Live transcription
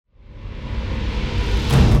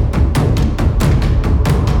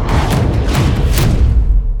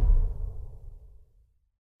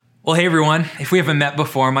Well, hey everyone, if we haven't met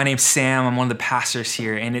before, my name's Sam. I'm one of the pastors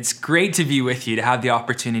here, and it's great to be with you, to have the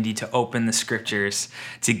opportunity to open the scriptures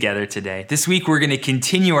together today. This week, we're going to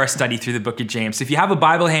continue our study through the book of James. So if you have a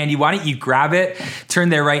Bible handy, why don't you grab it, turn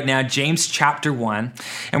there right now, James chapter 1,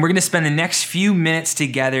 and we're going to spend the next few minutes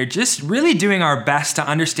together just really doing our best to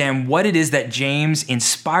understand what it is that James,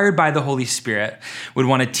 inspired by the Holy Spirit, would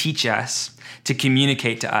want to teach us, to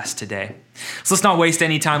communicate to us today. So let's not waste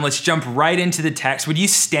any time. Let's jump right into the text. Would you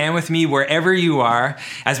stand with me wherever you are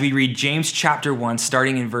as we read James chapter 1,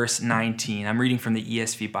 starting in verse 19. I'm reading from the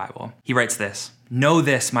ESV Bible. He writes this: "Know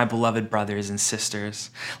this, my beloved brothers and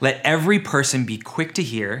sisters. Let every person be quick to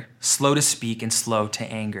hear, slow to speak, and slow to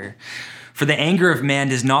anger. For the anger of man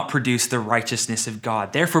does not produce the righteousness of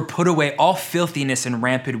God. Therefore put away all filthiness and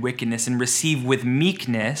rampant wickedness, and receive with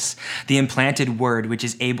meekness the implanted word, which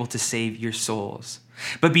is able to save your souls.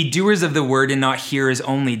 But be doers of the word and not hearers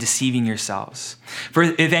only, deceiving yourselves. For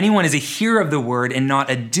if anyone is a hearer of the word and not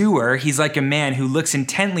a doer, he's like a man who looks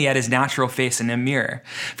intently at his natural face in a mirror.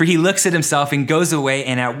 For he looks at himself and goes away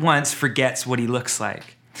and at once forgets what he looks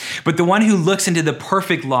like. But the one who looks into the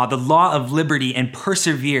perfect law, the law of liberty, and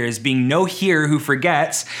perseveres, being no hearer who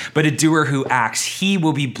forgets, but a doer who acts, he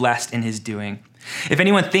will be blessed in his doing. If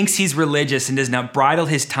anyone thinks he's religious and does not bridle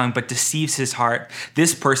his tongue but deceives his heart,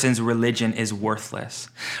 this person's religion is worthless.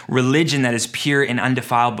 Religion that is pure and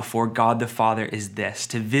undefiled before God the Father is this: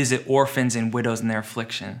 to visit orphans and widows in their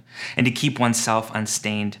affliction, and to keep oneself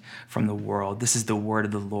unstained from the world." This is the word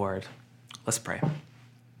of the Lord. Let's pray.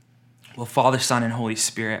 Well, Father, Son, and Holy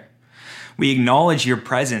Spirit, we acknowledge your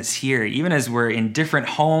presence here, even as we're in different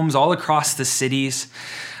homes all across the cities.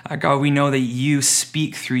 God, we know that you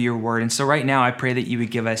speak through your word. And so right now, I pray that you would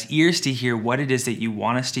give us ears to hear what it is that you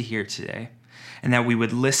want us to hear today, and that we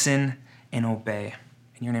would listen and obey.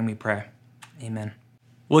 In your name we pray. Amen.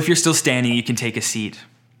 Well, if you're still standing, you can take a seat.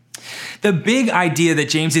 The big idea that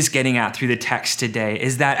James is getting at through the text today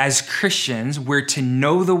is that as Christians, we're to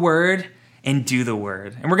know the word and do the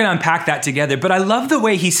word. And we're going to unpack that together. But I love the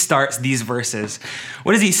way he starts these verses.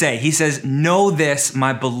 What does he say? He says, "Know this,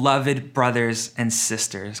 my beloved brothers and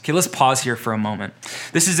sisters." Okay, let's pause here for a moment.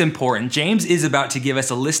 This is important. James is about to give us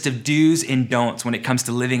a list of do's and don'ts when it comes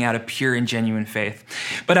to living out a pure and genuine faith.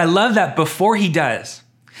 But I love that before he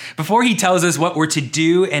tells us what we're to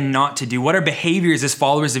do and not to do, what our behaviors as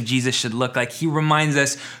followers of Jesus should look like, he reminds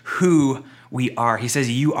us who we are. He says,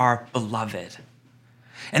 "You are beloved."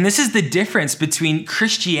 And this is the difference between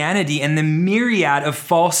Christianity and the myriad of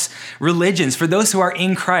false religions. For those who are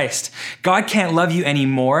in Christ, God can't love you any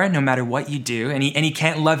more, no matter what you do, and he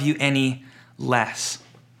can't love you any less.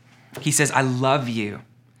 He says, "I love you,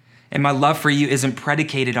 and my love for you isn't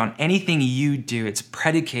predicated on anything you do. It's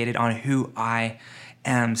predicated on who I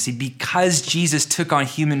am." See, because Jesus took on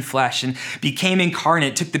human flesh and became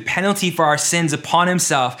incarnate, took the penalty for our sins upon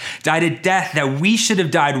himself, died a death that we should have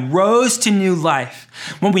died, rose to new life.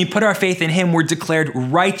 When we put our faith in him, we're declared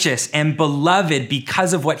righteous and beloved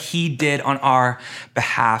because of what he did on our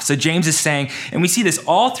behalf. So James is saying, and we see this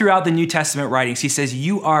all throughout the New Testament writings, he says,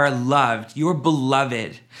 you are loved, you're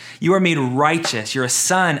beloved. You are made righteous. You're a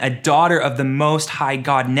son, a daughter of the Most High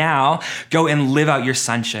God. Now go and live out your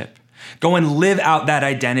sonship. Go and live out that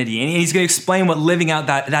identity. And he's going to explain what living out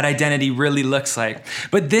that identity really looks like.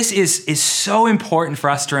 But this is so important for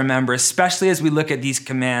us to remember, especially as we look at these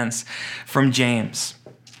commands from James.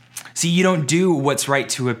 See, you don't do what's right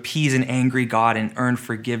to appease an angry God and earn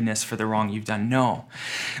forgiveness for the wrong you've done. No.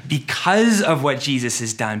 Because of what Jesus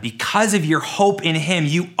has done, because of your hope in him,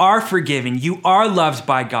 you are forgiven. You are loved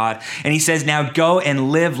by God. And he says, now go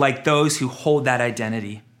and live like those who hold that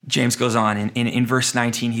identity. James goes on in verse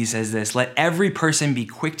 19, he says this: "Let every person be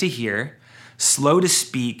quick to hear, slow to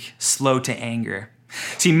speak, slow to anger."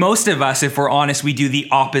 See, most of us, if we're honest, we do the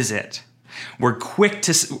opposite. We're quick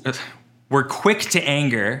to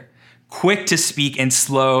anger, quick to speak, and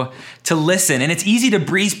slow to listen. And it's easy to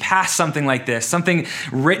breeze past something like this, something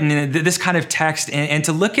written in this kind of text, and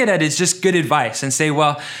to look at it as just good advice and say,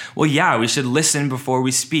 well, yeah, we should listen before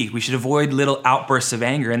we speak. We should avoid little outbursts of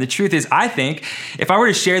anger. And the truth is, I think if I were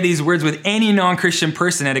to share these words with any non-Christian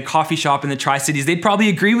person at a coffee shop in the Tri-Cities, they'd probably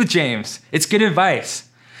agree with James. It's good advice.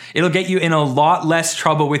 It'll get you in a lot less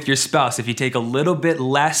trouble with your spouse if you take a little bit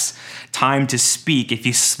less time to speak, if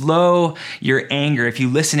you slow your anger, if you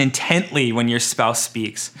listen intently when your spouse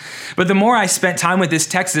speaks. But the more I spent time with this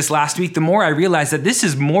text this last week, the more I realized that this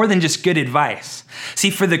is more than just good advice. See,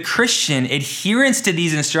 for the Christian, adherence to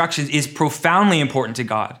these instructions is profoundly important to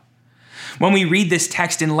God. When we read this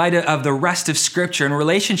text in light of the rest of Scripture in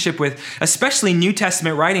relationship with especially New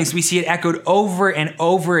Testament writings, we see it echoed over and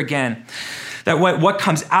over again. That what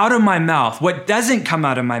comes out of my mouth, what doesn't come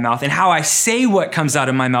out of my mouth, and how I say what comes out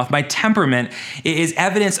of my mouth, my temperament, is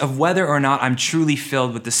evidence of whether or not I'm truly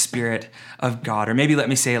filled with the Spirit of God. Or maybe let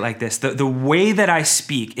me say it like this. The way that I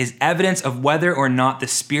speak is evidence of whether or not the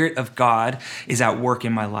Spirit of God is at work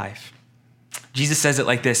in my life. Jesus says it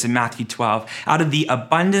like this in Matthew 12. Out of the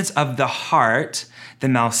abundance of the heart, the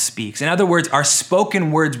mouth speaks. In other words, our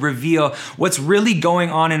spoken words reveal what's really going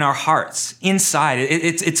on in our hearts, inside.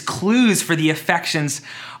 It's clues for the affections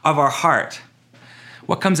of our heart.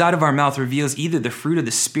 What comes out of our mouth reveals either the fruit of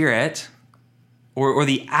the Spirit or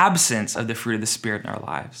the absence of the fruit of the Spirit in our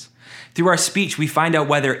lives. Through our speech, we find out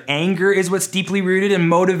whether anger is what's deeply rooted and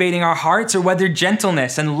motivating our hearts, or whether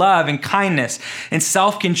gentleness and love and kindness and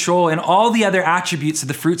self-control and all the other attributes of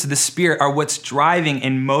the fruits of the Spirit are what's driving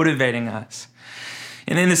and motivating us.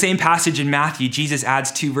 And in the same passage in Matthew, Jesus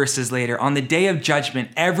adds 2 verses later, on the day of judgment,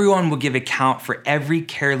 everyone will give account for every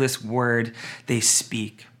careless word they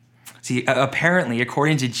speak. See, apparently,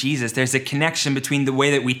 according to Jesus, there's a connection between the way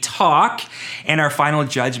that we talk and our final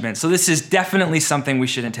judgment. So this is definitely something we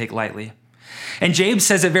shouldn't take lightly. And James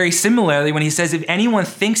says it very similarly when he says, if anyone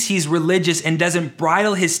thinks he's religious and doesn't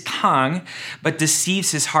bridle his tongue, but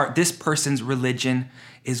deceives his heart, this person's religion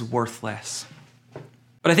is worthless.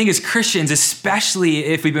 But I think as Christians, especially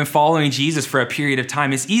if we've been following Jesus for a period of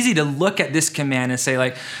time, it's easy to look at this command and say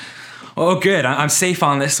like, oh, good, I'm safe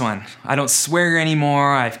on this one. I don't swear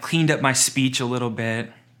anymore. I've cleaned up my speech a little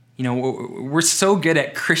bit. You know, we're so good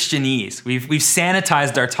at Christianese. We've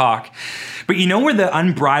sanitized our talk. But you know where the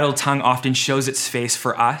unbridled tongue often shows its face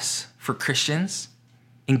for us, for Christians?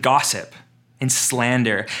 In gossip, in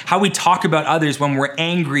slander. How we talk about others when we're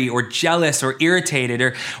angry or jealous or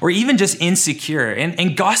irritated or even just insecure.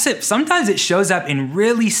 And gossip, sometimes it shows up in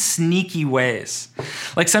really sneaky ways.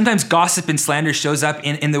 Like sometimes gossip and slander shows up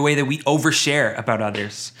in the way that we overshare about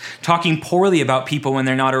others, talking poorly about people when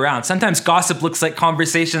they're not around. Sometimes gossip looks like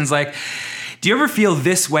conversations like, do you ever feel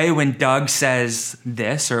this way when Doug says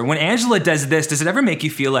this? Or when Angela does this, does it ever make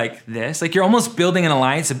you feel like this? Like you're almost building an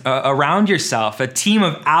alliance around yourself, a team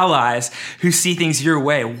of allies who see things your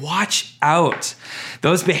way. Watch out.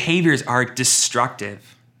 Those behaviors are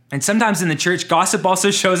destructive. And sometimes in the church, gossip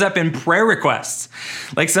also shows up in prayer requests.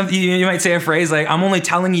 Like you might say a phrase like, I'm only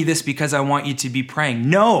telling you this because I want you to be praying.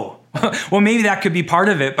 No. Well, maybe that could be part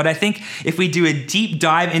of it, but I think if we do a deep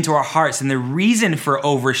dive into our hearts and the reason for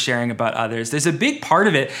oversharing about others, there's a big part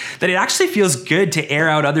of it that it actually feels good to air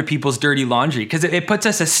out other people's dirty laundry because it puts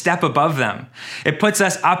us a step above them. It puts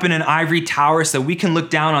us up in an ivory tower so we can look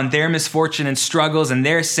down on their misfortune and struggles and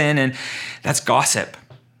their sin, and that's gossip.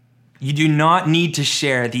 You do not need to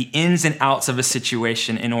share the ins and outs of a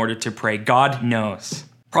situation in order to pray. God knows.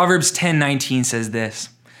 Proverbs 10:19 says this,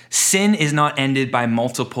 sin is not ended by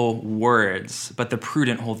multiple words, but the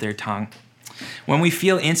prudent hold their tongue. When we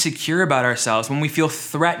feel insecure about ourselves, when we feel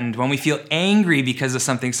threatened, when we feel angry because of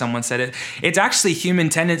something someone said, it's actually human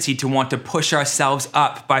tendency to want to push ourselves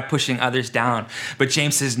up by pushing others down. But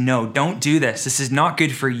James says, no, don't do this. This is not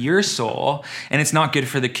good for your soul, and it's not good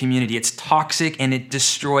for the community. It's toxic and it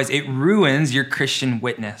destroys, it ruins your Christian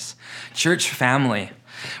witness. Church family,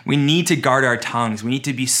 we need to guard our tongues. We need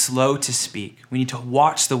to be slow to speak. We need to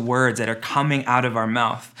watch the words that are coming out of our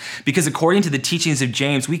mouth. Because according to the teachings of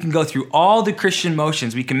James, we can go through all the Christian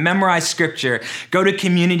motions. We can memorize scripture, go to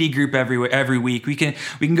community group every week. We can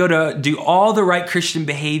go to do all the right Christian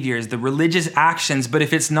behaviors, the religious actions. But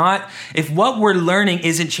if what we're learning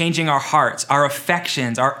isn't changing our hearts, our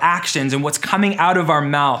affections, our actions, and what's coming out of our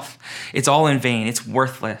mouth, it's all in vain. It's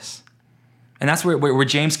worthless. And that's where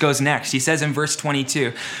James goes next. He says in verse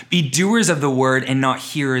 22, be doers of the word and not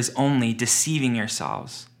hearers only, deceiving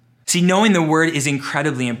yourselves. See, knowing the word is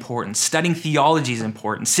incredibly important. Studying theology is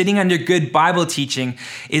important. Sitting under good Bible teaching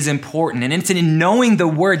is important. And it's in knowing the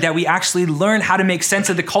word that we actually learn how to make sense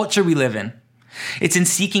of the culture we live in. It's in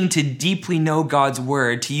seeking to deeply know God's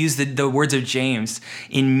word, to use the words of James,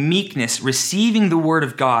 in meekness, receiving the word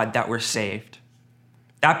of God, that we're saved.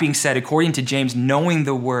 That being said, according to James, knowing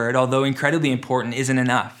the word, although incredibly important, isn't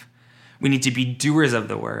enough. We need to be doers of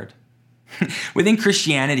the word. Within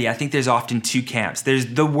Christianity, I think there's often two camps.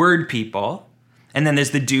 There's the word people, and then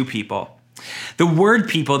there's the do people. The word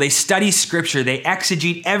people, they study scripture, they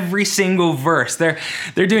exegete every single verse. They're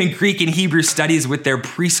doing Greek and Hebrew studies with their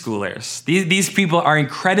preschoolers. These people are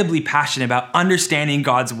incredibly passionate about understanding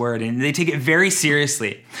God's word, and they take it very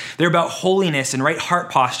seriously. They're about holiness and right heart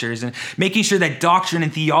postures and making sure that doctrine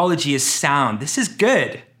and theology is sound. This is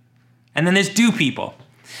good. And then there's do people.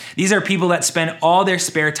 These are people that spend all their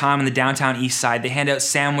spare time on the downtown east side. They hand out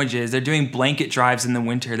sandwiches. They're doing blanket drives in the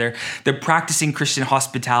winter. They're practicing Christian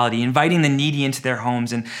hospitality, inviting the needy into their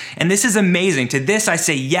homes. And this is amazing. To this, I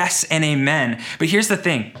say yes and amen. But here's the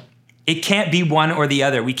thing. It can't be one or the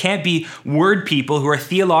other. We can't be word people who are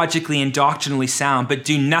theologically and doctrinally sound, but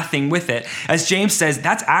do nothing with it. As James says,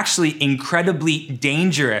 that's actually incredibly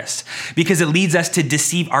dangerous because it leads us to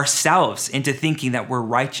deceive ourselves into thinking that we're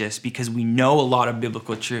righteous because we know a lot of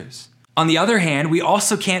biblical truths. On the other hand, we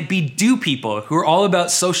also can't be do people who are all about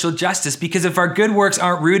social justice because if our good works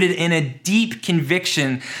aren't rooted in a deep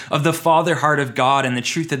conviction of the Father heart of God and the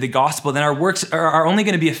truth of the gospel, then our works are only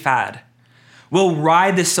going to be a fad. We'll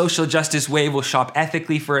ride the social justice wave, we'll shop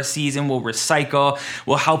ethically for a season, we'll recycle,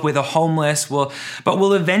 we'll help with the homeless, but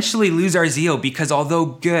we'll eventually lose our zeal because although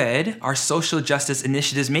good, our social justice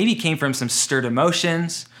initiatives maybe came from some stirred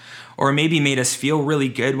emotions or maybe made us feel really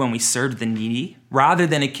good when we served the needy, rather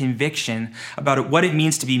than a conviction about what it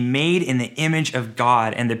means to be made in the image of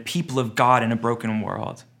God and the people of God in a broken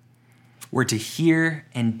world. We're to hear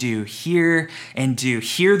and do, hear and do.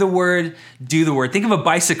 Hear the word, do the word. Think of a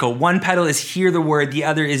bicycle. One pedal is hear the word, the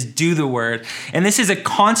other is do the word. And this is a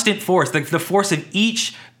constant force. The force of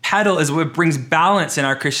each pedal is what brings balance in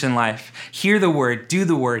our Christian life. Hear the word, do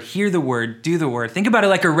the word, hear the word, do the word. Think about it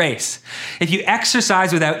like a race. If you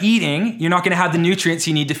exercise without eating, you're not going to have the nutrients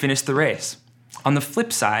you need to finish the race. On the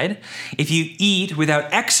flip side, if you eat without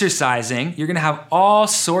exercising, you're going to have all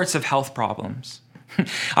sorts of health problems.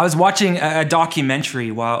 I was watching a documentary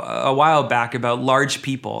a while back about large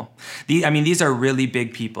people. These are really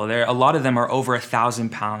big people. A lot of them are over 1,000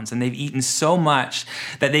 pounds, and they've eaten so much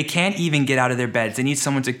that they can't even get out of their beds. They need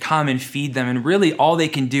someone to come and feed them, and really all they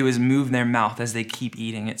can do is move their mouth as they keep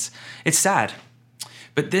eating. It's sad.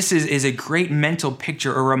 But this is a great mental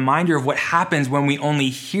picture, a reminder of what happens when we only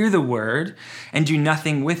hear the word and do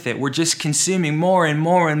nothing with it. We're just consuming more and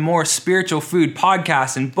more and more spiritual food,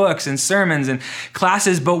 podcasts and books and sermons and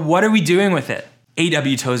classes, but what are we doing with it?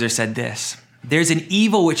 A.W. Tozer said this: "There's an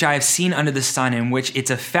evil which I have seen under the sun in which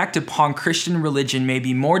its effect upon Christian religion may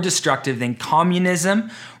be more destructive than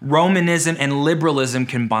communism, Romanism, and liberalism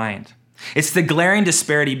combined. It's the glaring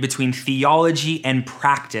disparity between theology and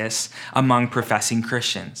practice among professing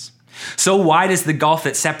Christians. So wide is the gulf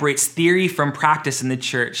that separates theory from practice in the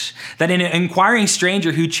church, that an inquiring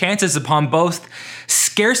stranger who chances upon both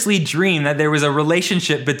scarcely dream that there was a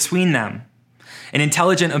relationship between them. An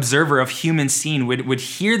intelligent observer of human scene would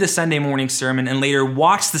hear the Sunday morning sermon and later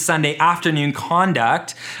watch the Sunday afternoon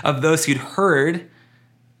conduct of those who'd heard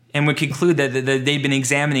and would conclude that they'd been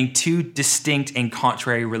examining two distinct and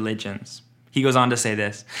contrary religions." He goes on to say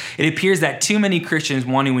this: "It appears that too many Christians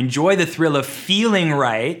want to enjoy the thrill of feeling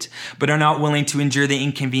right, but are not willing to endure the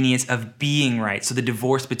inconvenience of being right. So the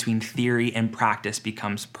divorce between theory and practice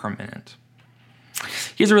becomes permanent."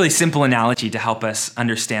 Here's a really simple analogy to help us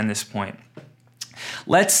understand this point.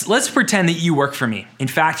 Let's pretend that you work for me. In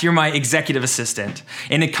fact, you're my executive assistant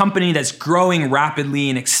in a company that's growing rapidly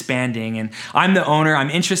and expanding, and I'm the owner. I'm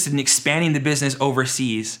interested in expanding the business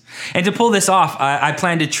overseas. And to pull this off, I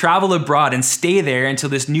plan to travel abroad and stay there until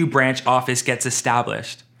this new branch office gets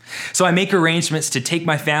established. So I make arrangements to take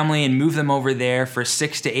my family and move them over there for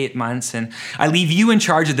 6 to 8 months, and I leave you in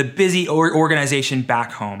charge of the busy organization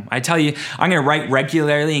back home. I tell you, I'm going to write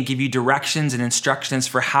regularly and give you directions and instructions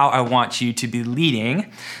for how I want you to be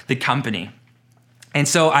leading the company. And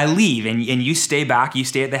so I leave, and you stay back, you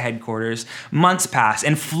stay at the headquarters. Months pass,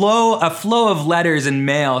 and a flow of letters and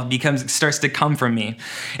mail starts to come from me.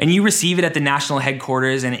 And you receive it at the national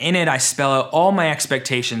headquarters, and in it I spell out all my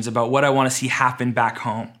expectations about what I want to see happen back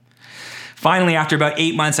home. Finally, after about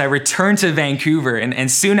 8 months, I return to Vancouver, and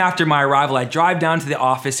soon after my arrival, I drive down to the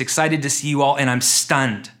office, excited to see you all, and I'm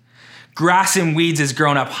stunned. Grass and weeds has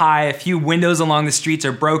grown up high. A few windows along the streets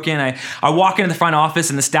are broken. I walk into the front office,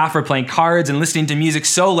 and the staff are playing cards and listening to music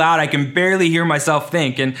so loud I can barely hear myself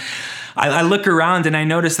think. And I look around, and I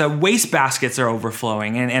notice that waste baskets are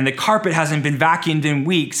overflowing, and the carpet hasn't been vacuumed in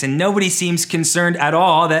weeks, and nobody seems concerned at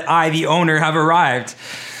all that I, the owner, have arrived.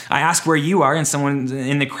 I ask where you are, and someone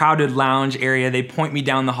in the crowded lounge area, they point me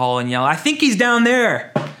down the hall and yell, "I think he's down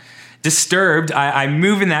there." Disturbed, I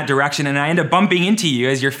move in that direction, and I end up bumping into you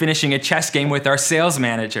as you're finishing a chess game with our sales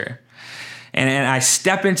manager. And I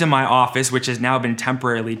step into my office, which has now been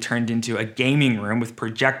temporarily turned into a gaming room with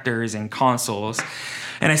projectors and consoles.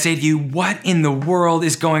 And I say to you, "What in the world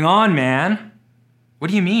is going on, man?" "What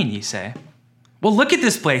do you mean?" you say. "Well, look at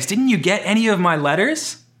this place. Didn't you get any of my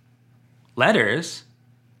letters?" "Letters?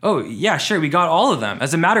 Oh, yeah, sure, we got all of them.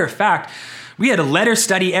 As a matter of fact, We had a letter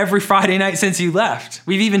study every Friday night since you left.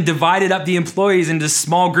 We've even divided up the employees into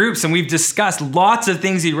small groups, and we've discussed lots of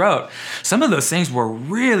things he wrote. Some of those things were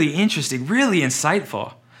really interesting, really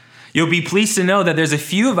insightful. You'll be pleased to know that there's a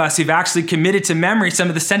few of us who've actually committed to memory some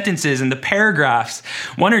of the sentences and the paragraphs.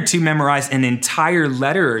 One or two memorized an entire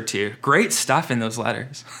letter or two. Great stuff in those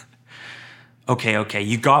letters. Okay,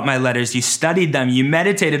 you got my letters, you studied them, you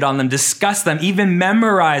meditated on them, discussed them, even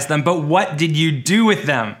memorized them, but what did you do with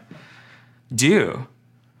them? Do?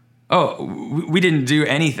 Oh, we didn't do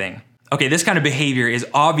anything. Okay, this kind of behavior is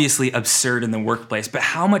obviously absurd in the workplace, but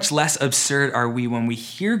how much less absurd are we when we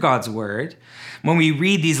hear God's word, when we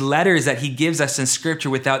read these letters that he gives us in Scripture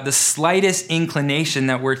without the slightest inclination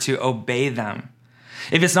that we're to obey them?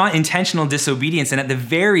 If it's not intentional disobedience, then at the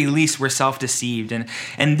very least, we're self-deceived.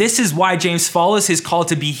 And this is why James follows his call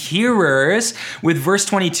to be hearers with verse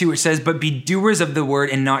 22, which says, but be doers of the word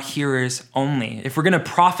and not hearers only. If we're going to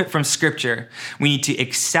profit from Scripture, we need to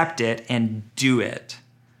accept it and do it.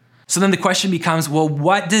 So then the question becomes, well,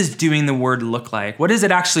 what does doing the word look like? What does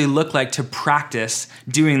it actually look like to practice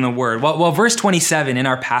doing the word? Well, verse 27 in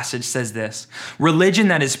our passage says this: religion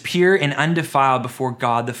that is pure and undefiled before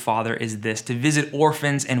God the Father is this, to visit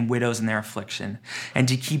orphans and widows in their affliction, and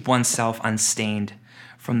to keep oneself unstained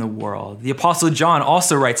from the world. The Apostle John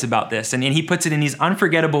also writes about this, and he puts it in these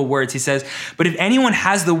unforgettable words. He says, but if anyone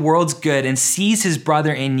has the world's good and sees his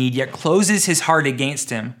brother in need, yet closes his heart against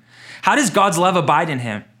him, how does God's love abide in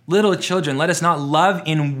him? Little children, let us not love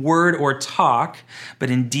in word or talk, but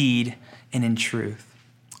in deed and in truth.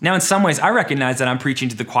 Now, in some ways, I recognize that I'm preaching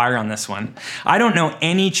to the choir on this one. I don't know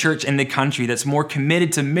any church in the country that's more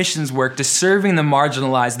committed to missions work, to serving the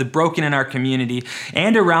marginalized, the broken in our community,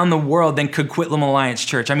 and around the world than Coquitlam Alliance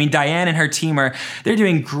Church. I mean, Diane and her team they're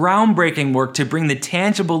doing groundbreaking work to bring the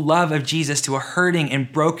tangible love of Jesus to a hurting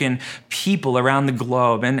and broken people around the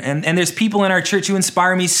globe. And there's people in our church who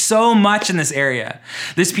inspire me so much in this area.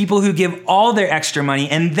 There's people who give all their extra money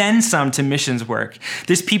and then some to missions work.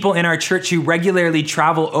 There's people in our church who regularly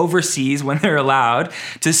travel overseas when they're allowed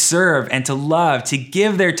to serve and to love, to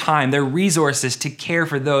give their time, their resources to care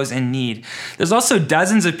for those in need. There's also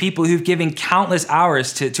dozens of people who've given countless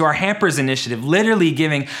hours to our Hampers initiative, literally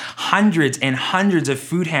giving hundreds and hundreds of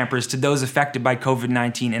food hampers to those affected by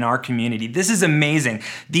COVID-19 in our community. This is amazing.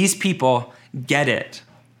 These people get it.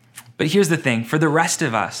 But here's the thing, for the rest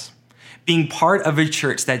of us, being part of a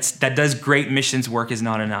church that does great missions work is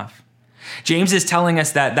not enough. James is telling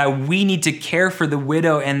us that we need to care for the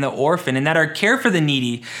widow and the orphan, and that our care for the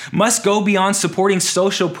needy must go beyond supporting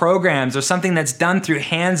social programs or something that's done through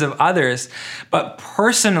hands of others, but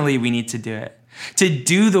personally we need to do it. To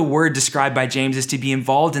do the word described by James is to be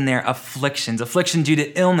involved in their afflictions, affliction due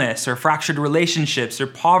to illness or fractured relationships or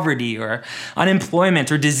poverty or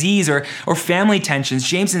unemployment or disease or family tensions.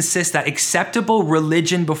 James insists that acceptable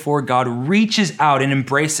religion before God reaches out and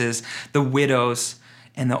embraces the widows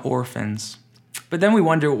and the orphans. But then we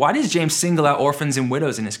wonder, why does James single out orphans and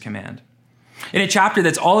widows in his command? In a chapter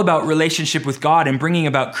that's all about relationship with God and bringing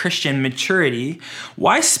about Christian maturity,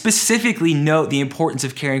 why specifically note the importance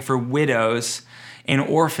of caring for widows and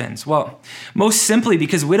orphans? Well, most simply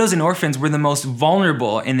because widows and orphans were the most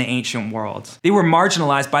vulnerable in the ancient world. They were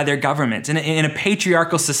marginalized by their government. In a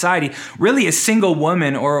patriarchal society, really a single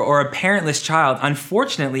woman or a parentless child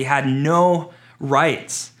unfortunately had no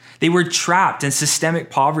rights. They were trapped in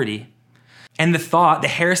systemic poverty. And the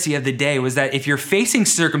heresy of the day was that if you're facing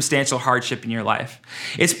circumstantial hardship in your life,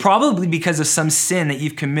 it's probably because of some sin that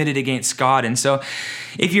you've committed against God. And so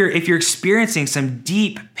if you're experiencing some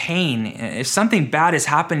deep pain, if something bad has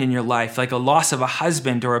happened in your life, like a loss of a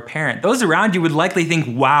husband or a parent, those around you would likely think,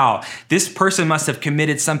 wow, this person must have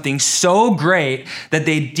committed something so great that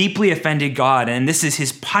they deeply offended God, and this is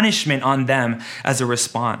his punishment on them as a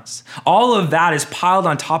response. All of that is piled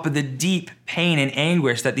on top of the deep pain and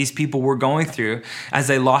anguish that these people were going through as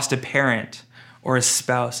they lost a parent or a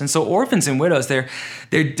spouse. And so orphans and widows, they're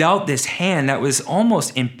dealt this hand that was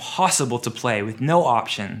almost impossible to play, with no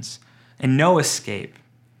options and no escape.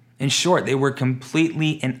 In short, they were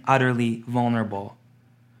completely and utterly vulnerable.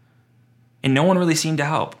 And no one really seemed to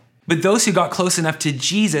help. But those who got close enough to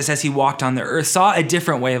Jesus as he walked on the earth saw a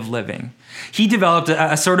different way of living. He developed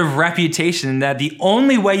a sort of reputation that the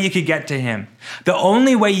only way you could get to him, the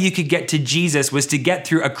only way you could get to Jesus, was to get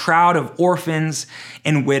through a crowd of orphans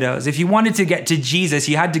and widows. If you wanted to get to Jesus,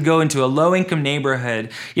 you had to go into a low-income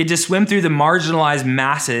neighborhood. You had to swim through the marginalized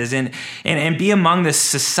masses and be among the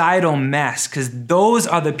societal mess, because those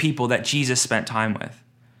are the people that Jesus spent time with.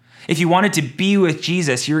 If you wanted to be with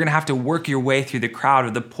Jesus, you were going to have to work your way through the crowd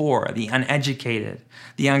of the poor, the uneducated,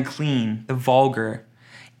 the unclean, the vulgar,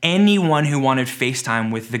 Anyone who wanted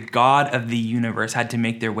FaceTime with the God of the universe had to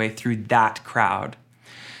make their way through that crowd.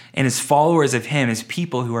 And as followers of him, as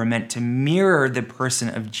people who are meant to mirror the person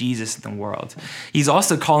of Jesus in the world, he's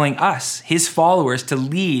also calling us, his followers, to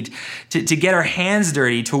lead, to get our hands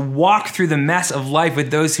dirty, to walk through the mess of life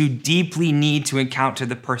with those who deeply need to encounter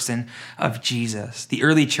the person of Jesus. The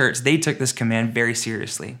early church, they took this command very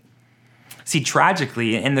seriously. See,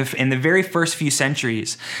 tragically, in the very first few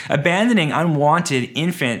centuries, abandoning unwanted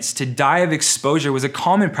infants to die of exposure was a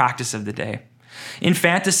common practice of the day.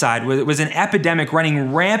 Infanticide was an epidemic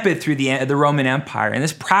running rampant through the Roman Empire, and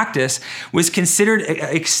this practice was considered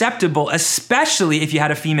acceptable, especially if you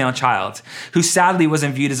had a female child, who sadly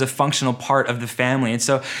wasn't viewed as a functional part of the family. And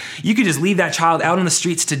so you could just leave that child out on the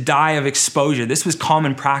streets to die of exposure. This was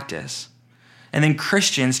common practice. And then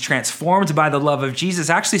Christians, transformed by the love of Jesus,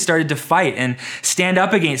 actually started to fight and stand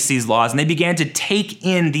up against these laws, and they began to take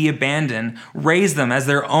in the abandoned, raise them as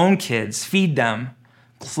their own kids, feed them,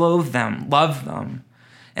 clothe them, love them.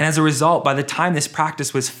 And as a result, by the time this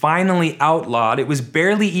practice was finally outlawed, it was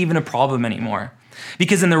barely even a problem anymore.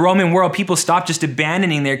 Because in the Roman world, people stopped just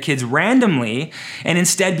abandoning their kids randomly and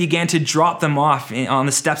instead began to drop them off on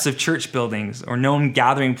the steps of church buildings or known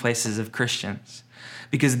gathering places of Christians.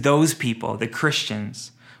 Because those people, the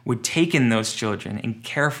Christians, would take in those children and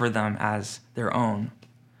care for them as their own.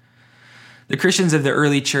 The Christians of the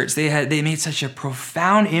early church, they made such a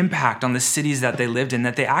profound impact on the cities that they lived in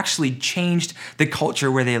that they actually changed the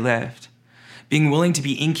culture where they lived. Being willing to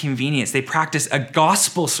be inconvenienced, they practiced a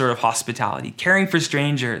gospel sort of hospitality, caring for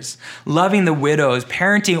strangers, loving the widows,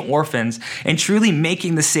 parenting orphans, and truly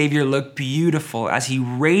making the Savior look beautiful as he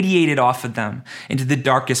radiated off of them into the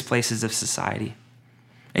darkest places of society.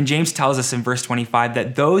 And James tells us in verse 25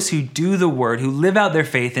 that those who do the word, who live out their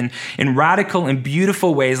faith in radical and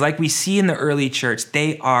beautiful ways, like we see in the early church,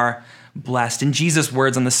 they are blessed. In Jesus'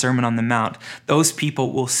 words on the Sermon on the Mount, those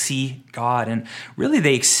people will see God. And really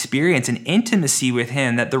they experience an intimacy with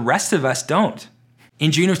him that the rest of us don't.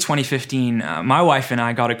 In June of 2015, my wife and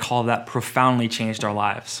I got a call that profoundly changed our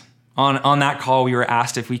lives. On that call, we were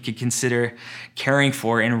asked if we could consider caring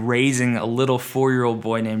for and raising a little 4-year-old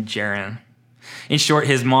boy named Jaron. In short,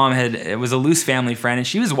 his mom was a loose family friend, and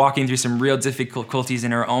she was walking through some real difficulties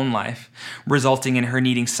in her own life, resulting in her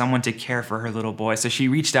needing someone to care for her little boy. So she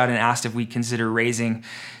reached out and asked if we'd consider raising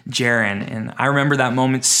Jaron. And I remember that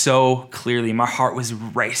moment so clearly. My heart was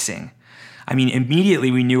racing. I mean,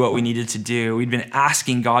 immediately we knew what we needed to do. We'd been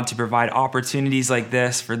asking God to provide opportunities like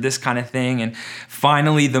this for this kind of thing. And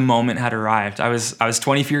finally, the moment had arrived. I was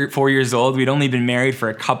 24 years old. We'd only been married for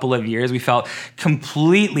a couple of years. We felt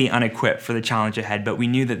completely unequipped for the challenge ahead, but we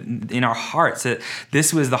knew that in our hearts that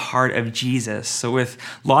this was the heart of Jesus. So with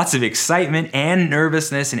lots of excitement and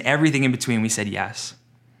nervousness and everything in between, we said yes.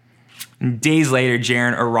 And days later,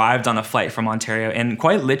 Jaron arrived on a flight from Ontario, and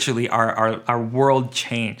quite literally, our world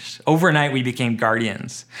changed. Overnight, we became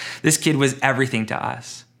guardians. This kid was everything to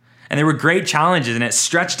us. And there were great challenges, and it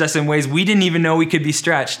stretched us in ways we didn't even know we could be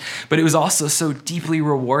stretched, but it was also so deeply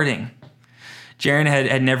rewarding. Jaron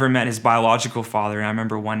had never met his biological father, and I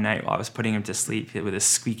remember one night while I was putting him to sleep, with a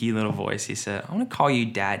squeaky little voice, he said, "I want to call you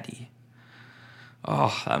Daddy."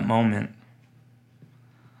 Oh, that moment.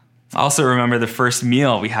 I also remember the first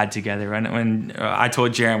meal we had together when I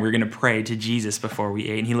told Jaron we were going to pray to Jesus before we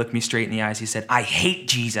ate, and he looked me straight in the eyes. He said, "I hate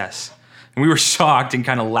Jesus." And we were shocked and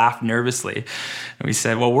kind of laughed nervously. And we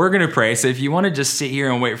said, "Well, we're going to pray, so if you want to just sit here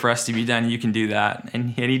and wait for us to be done, you can do that."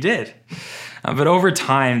 And he did. But over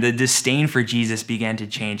time, the disdain for Jesus began to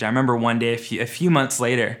change. I remember one day, a few months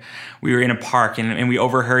later, we were in a park, and we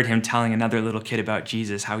overheard him telling another little kid about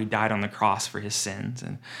Jesus, how he died on the cross for his sins.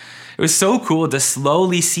 And it was so cool to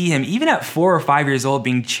slowly see him, even at 4 or 5 years old,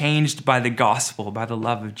 being changed by the gospel, by the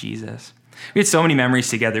love of Jesus. We had so many memories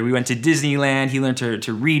together. We went to Disneyland. He learned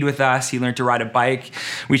to read with us. He learned to ride a bike.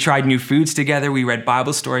 We tried new foods together. We read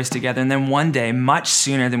Bible stories together. And then one day, much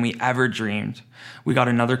sooner than we ever dreamed, we got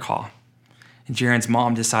another call. And Jaron's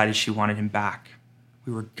mom decided she wanted him back.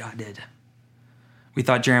 We were gutted. We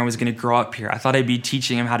thought Jaron was going to grow up here. I thought I'd be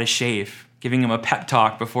teaching him how to shave, giving him a pep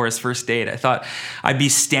talk before his first date. I thought I'd be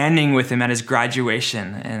standing with him at his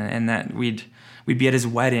graduation and that we'd be at his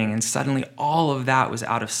wedding. And suddenly all of that was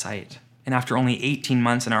out of sight. And after only 18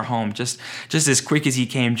 months in our home, just as quick as he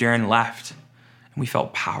came, Jaron left. And we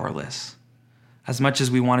felt powerless. As much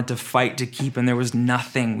as we wanted to fight to keep him, there was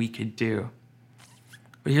nothing we could do.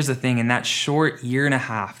 But here's the thing, in that short year and a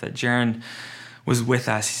half that Jaron was with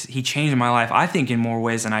us, he changed my life, I think, in more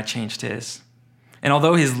ways than I changed his. And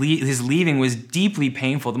although his leaving was deeply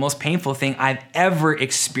painful, the most painful thing I've ever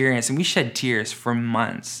experienced, and we shed tears for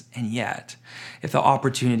months, and yet, if the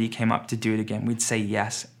opportunity came up to do it again, we'd say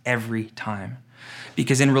yes every time.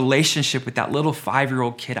 Because in relationship with that little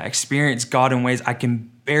 5-year-old kid, I experienced God in ways I can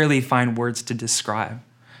barely find words to describe.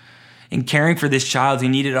 In caring for this child who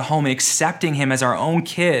needed a home and accepting him as our own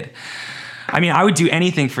kid, I would do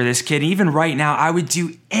anything for this kid. Even right now, I would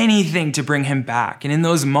do anything to bring him back. And in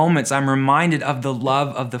those moments, I'm reminded of the love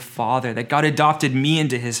of the Father, that God adopted me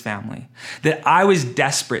into his family, that I was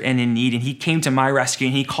desperate and in need, and he came to my rescue,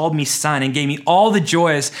 and he called me son and gave me all the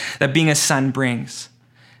joys that being a son brings.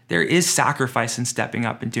 There is sacrifice in stepping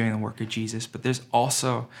up and doing the work of Jesus, but there's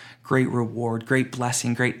also great reward, great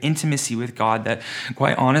blessing, great intimacy with God that,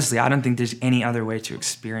 quite honestly, I don't think there's any other way to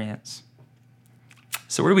experience.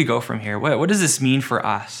 So where do we go from here? What does this mean for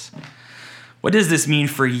us? What does this mean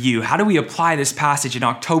for you? How do we apply this passage in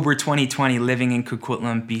October 2020 living in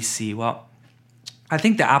Coquitlam, BC? Well, I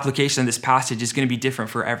think the application of this passage is going to be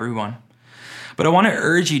different for everyone. But I want to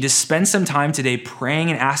urge you to spend some time today praying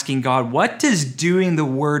and asking God, what does doing the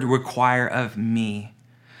word require of me?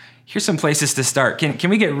 Here's some places to start. Can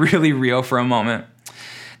we get really real for a moment?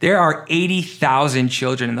 There are 80,000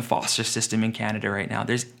 children in the foster system in Canada right now.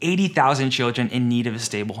 There's 80,000 children in need of a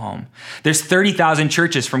stable home. There's 30,000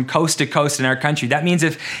 churches from coast to coast in our country. That means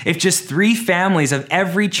if just 3 families of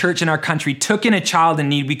every church in our country took in a child in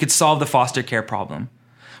need, we could solve the foster care problem.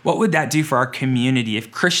 What would that do for our community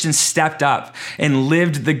if Christians stepped up and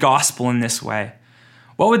lived the gospel in this way?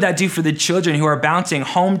 What would that do for the children who are bouncing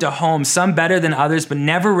home to home, some better than others, but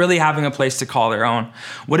never really having a place to call their own?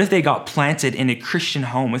 What if they got planted in a Christian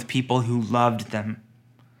home with people who loved them?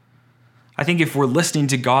 I think if we're listening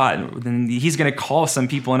to God, then he's going to call some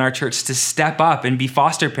people in our church to step up and be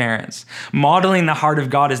foster parents, modeling the heart of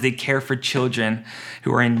God as they care for children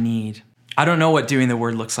who are in need. I don't know what doing the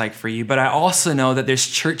word looks like for you, but I also know that there's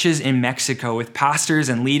churches in Mexico with pastors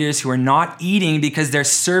and leaders who are not eating because they're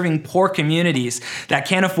serving poor communities that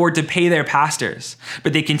can't afford to pay their pastors,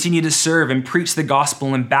 but they continue to serve and preach the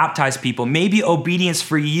gospel and baptize people. Maybe obedience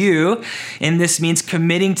for you, and this means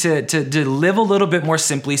committing to live a little bit more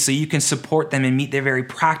simply so you can support them and meet their very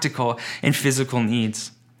practical and physical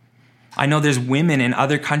needs. I know there's women in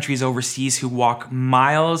other countries overseas who walk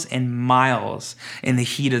miles and miles in the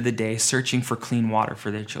heat of the day searching for clean water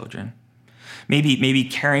for their children. Maybe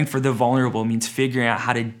caring for the vulnerable means figuring out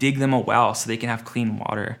how to dig them a well so they can have clean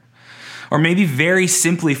water. Or maybe very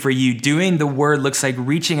simply for you, doing the word looks like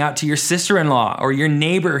reaching out to your sister-in-law or your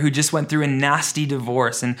neighbor who just went through a nasty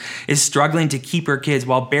divorce and is struggling to keep her kids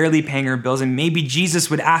while barely paying her bills. And maybe Jesus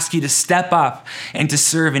would ask you to step up and to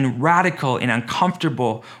serve in radical and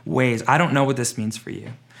uncomfortable ways. I don't know what this means for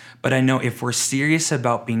you, but I know if we're serious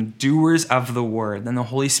about being doers of the word, then the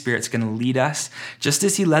Holy Spirit's going to lead us, just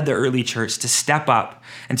as he led the early church, to step up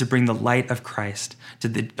and to bring the light of Christ to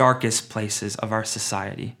the darkest places of our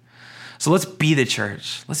society. So let's be the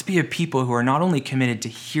church. Let's be a people who are not only committed to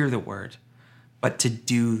hear the word, but to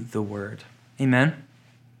do the word. Amen?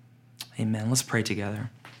 Amen. Let's pray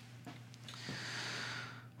together.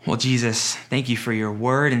 Well, Jesus, thank you for your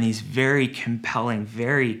word and these very compelling,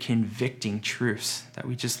 very convicting truths that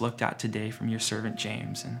we just looked at today from your servant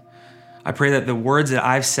James. And I pray that the words that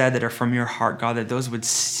I've said that are from your heart, God, that those would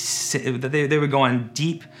they would go on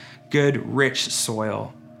deep, good, rich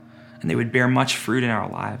soil, and they would bear much fruit in our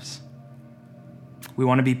lives. We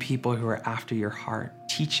want to be people who are after your heart.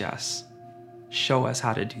 Teach us. Show us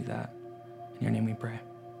how to do that. In your name we pray.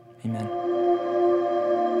 Amen.